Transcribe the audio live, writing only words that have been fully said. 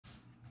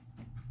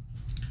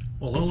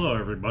Well, hello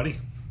everybody.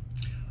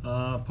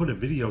 Put a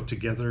video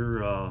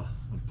together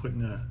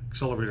putting an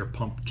accelerator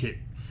pump kit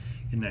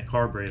in that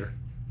carburetor.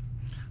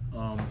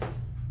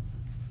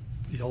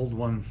 The old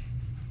one,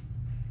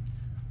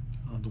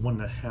 the one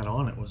that had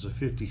on it was a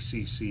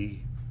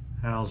 50cc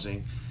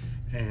housing,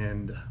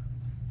 and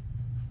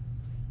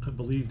I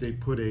believe they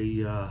put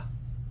a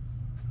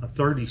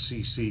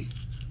 30cc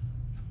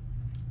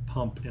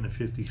pump in a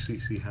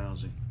 50cc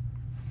housing.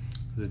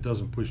 It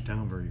doesn't push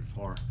down very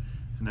far,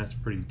 and that's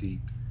pretty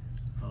deep.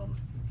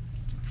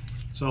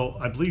 So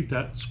I believe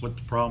that's what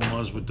the problem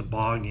was with the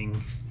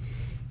bogging,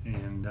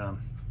 and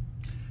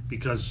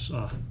because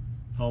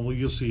well,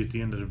 you'll see at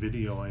the end of the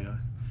video,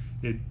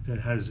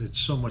 it's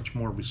so much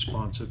more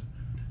responsive.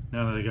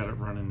 Now that I got it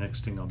running,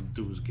 next thing I'll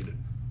do is get it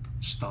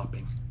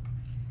stopping.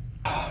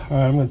 Alright,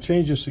 I'm going to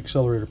change this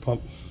accelerator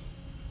pump.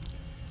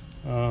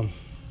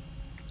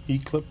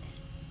 E-clip,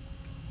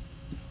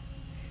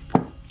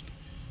 and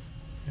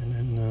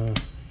then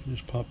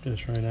just pop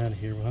this right out of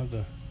here. We'll have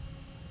to,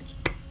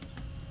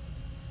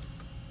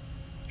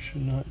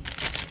 should not.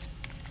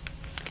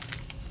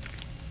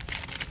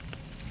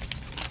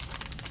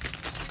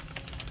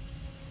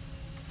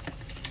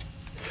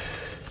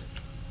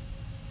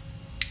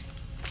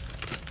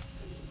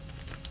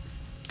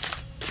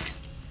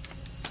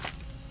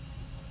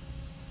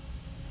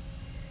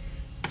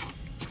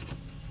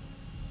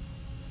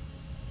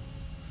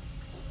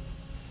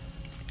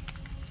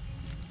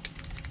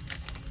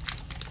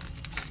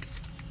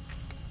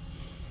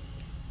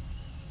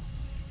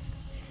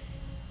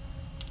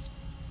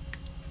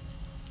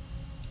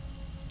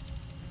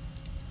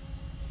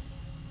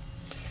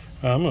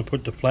 I'm going to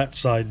put the flat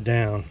side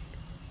down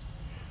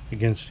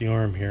against the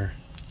arm here.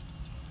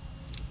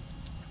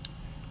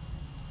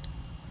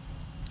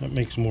 That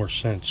makes more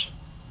sense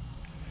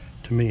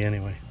to me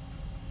anyway.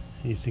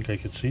 You think I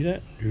could see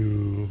that?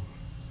 Ooh.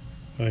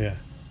 Oh yeah.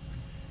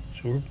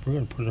 So we're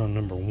going to put it on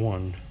number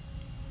 1.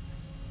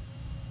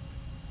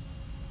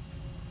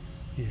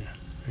 Yeah,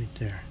 right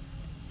there.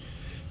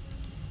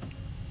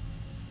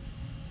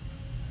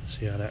 Let's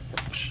see how that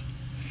works.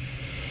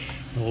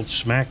 Old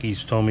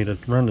Smackies told me to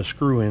run the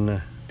screw in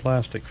the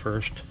plastic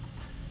first.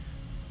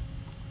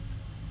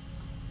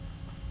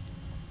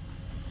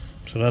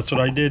 So that's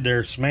what I did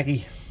there,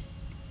 Smacky.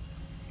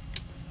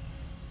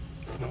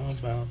 How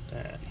about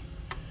that?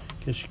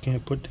 Guess you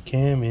can't put the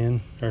cam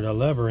in, or the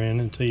lever in,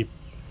 until you,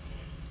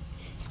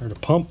 or the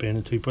pump in,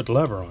 until you put the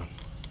lever on.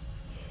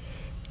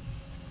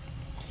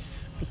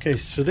 Okay,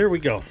 so there we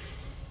go.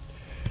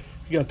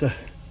 We got the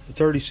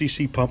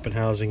 30cc pumping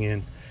housing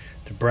in.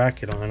 The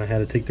bracket on. I had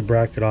to take the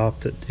bracket off.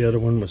 The other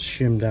one was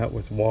shimmed out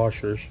with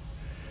washers.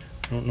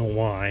 I don't know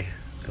why,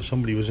 because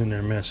somebody was in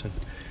there messing.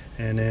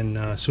 And then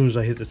as soon as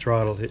I hit the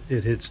throttle,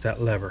 it hits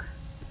that lever.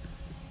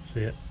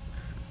 See it?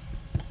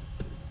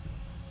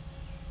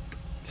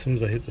 As soon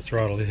as I hit the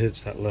throttle, it hits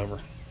that lever.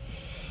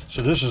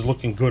 So this is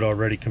looking good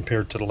already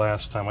compared to the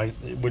last time. I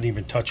wouldn't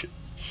even touch it.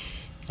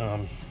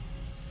 So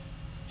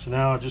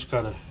now I just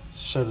got to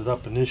set it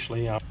up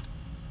initially.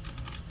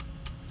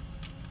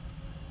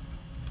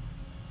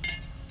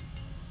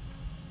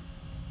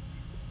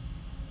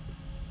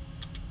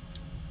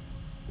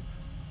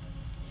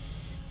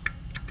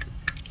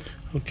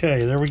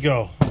 Okay, there we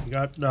go. We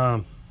got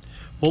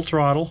full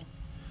throttle.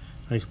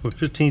 I can put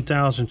 15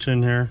 thousandths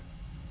in there,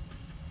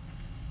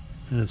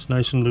 and it's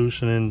nice and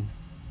loose, and then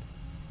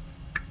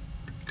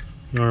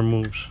the arm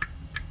moves.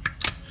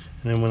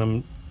 And then when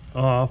I'm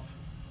off,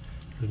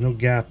 there's no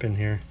gap in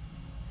here.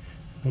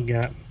 No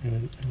gap.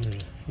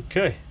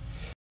 Okay.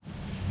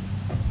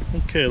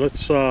 Okay,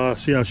 let's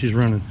see how she's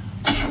running.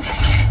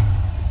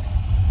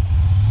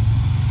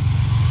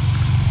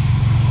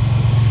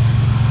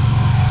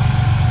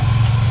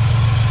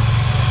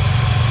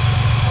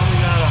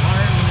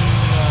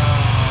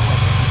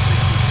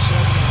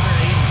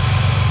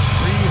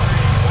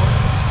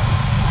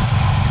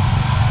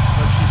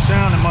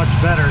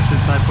 Much better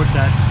since I put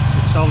that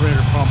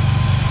accelerator pump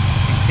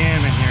and cam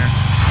in here.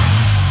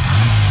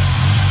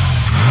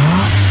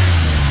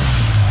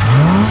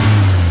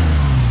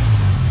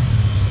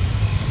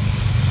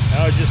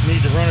 Now I just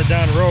need to run it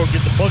down the road,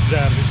 get the bugs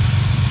out of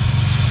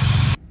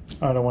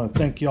it. Alright, I want to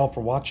thank you all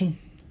for watching.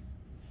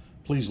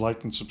 Please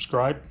like and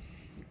subscribe.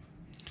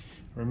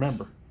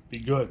 Remember, be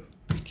good.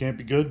 If you can't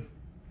be good,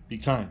 be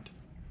kind.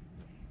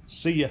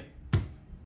 See ya.